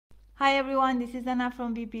Hi everyone, this is Anna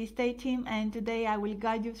from WPRentals Team, and today I will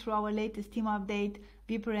guide you through our latest theme update,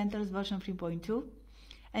 WpRentals version 3.2.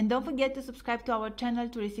 And don't forget to subscribe to our channel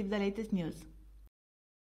to receive the latest news.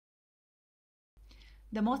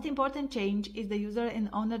 The most important change is the user and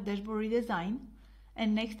owner dashboard redesign,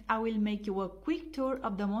 and next I will make you a quick tour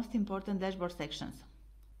of the most important dashboard sections.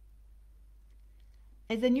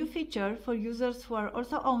 As a new feature for users who are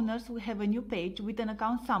also owners, we have a new page with an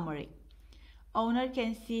account summary. Owner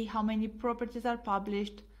can see how many properties are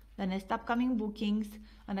published, the next upcoming bookings,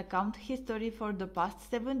 an account history for the past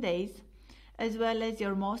 7 days, as well as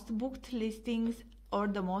your most booked listings or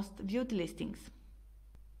the most viewed listings.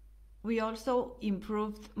 We also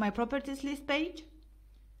improved My Properties list page.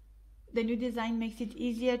 The new design makes it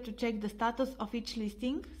easier to check the status of each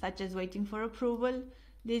listing, such as waiting for approval,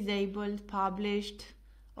 disabled, published,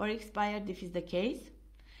 or expired if it's the case.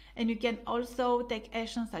 And you can also take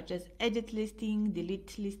actions such as edit listing,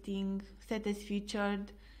 delete listing, set as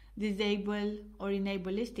featured, disable or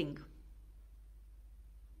enable listing.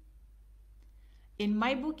 In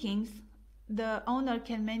My Bookings, the owner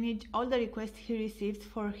can manage all the requests he receives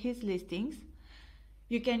for his listings.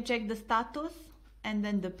 You can check the status and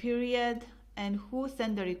then the period and who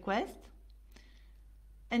sent the request.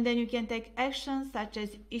 And then you can take actions such as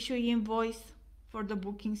issue invoice for the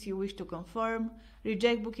bookings you wish to confirm,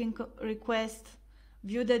 reject booking request,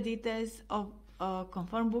 view the details of a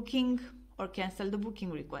confirmed booking, or cancel the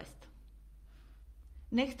booking request.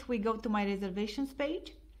 Next, we go to My Reservations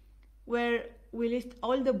page, where we list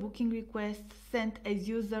all the booking requests sent as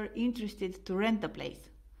user interested to rent a place.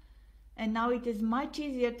 And now it is much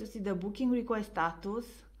easier to see the booking request status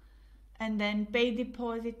and then pay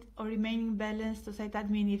deposit or remaining balance to site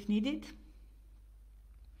admin if needed,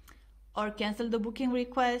 or cancel the booking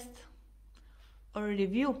request, or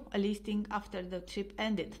review a listing after the trip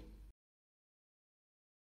ended.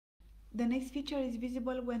 The next feature is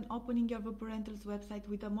visible when opening your WpRentals website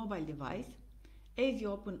with a mobile device. As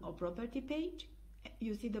you open a property page,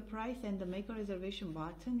 you see the price and the Make a Reservation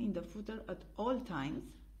button in the footer at all times.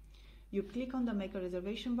 You click on the Make a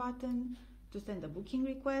Reservation button to send a booking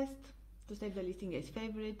request, to save the listing as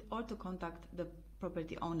favorite, or to contact the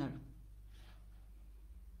property owner.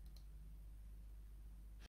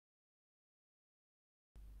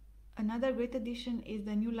 Another great addition is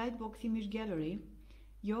the new lightbox image gallery.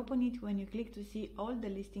 You open it when you click to see all the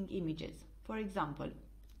listing images, for example,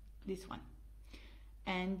 this one.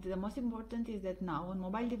 And the most important is that now on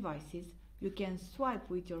mobile devices, you can swipe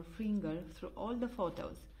with your finger through all the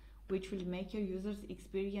photos, which will make your users'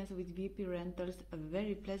 experience with WpRentals a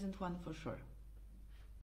very pleasant one for sure.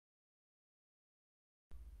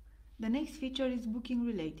 The next feature is booking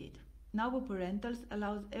related. Now WpRentals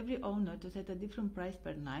allows every owner to set a different price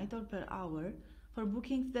per night or per hour for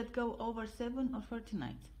bookings that go over 7 or 30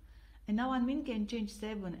 nights. And now admin can change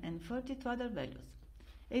 7 and 30 to other values.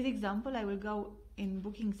 As example, I will go in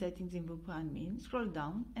booking settings in WpAdmin, scroll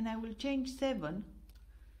down, and I will change 7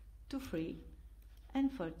 to 3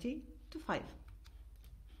 and 30 to 5.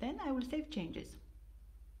 Then I will save changes.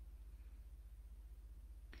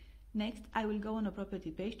 Next, I will go on a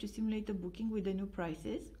property page to simulate a booking with the new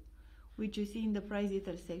prices, which you see in the price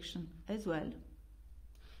details section as well.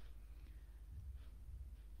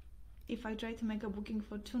 If I try to make a booking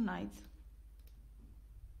for 2 nights,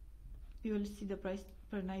 you will see the price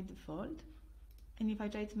per night default. And if I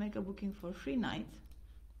try to make a booking for 3 nights,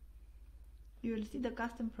 you will see the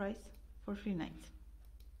custom price for 3 nights.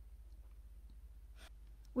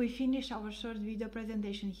 We finish our short video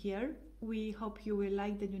presentation here. We hope you will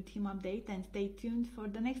like the new theme update and stay tuned for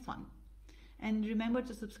the next one. And remember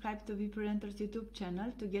to subscribe to WpRentals YouTube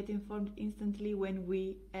channel to get informed instantly when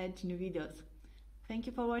we add new videos. Thank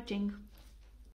you for watching.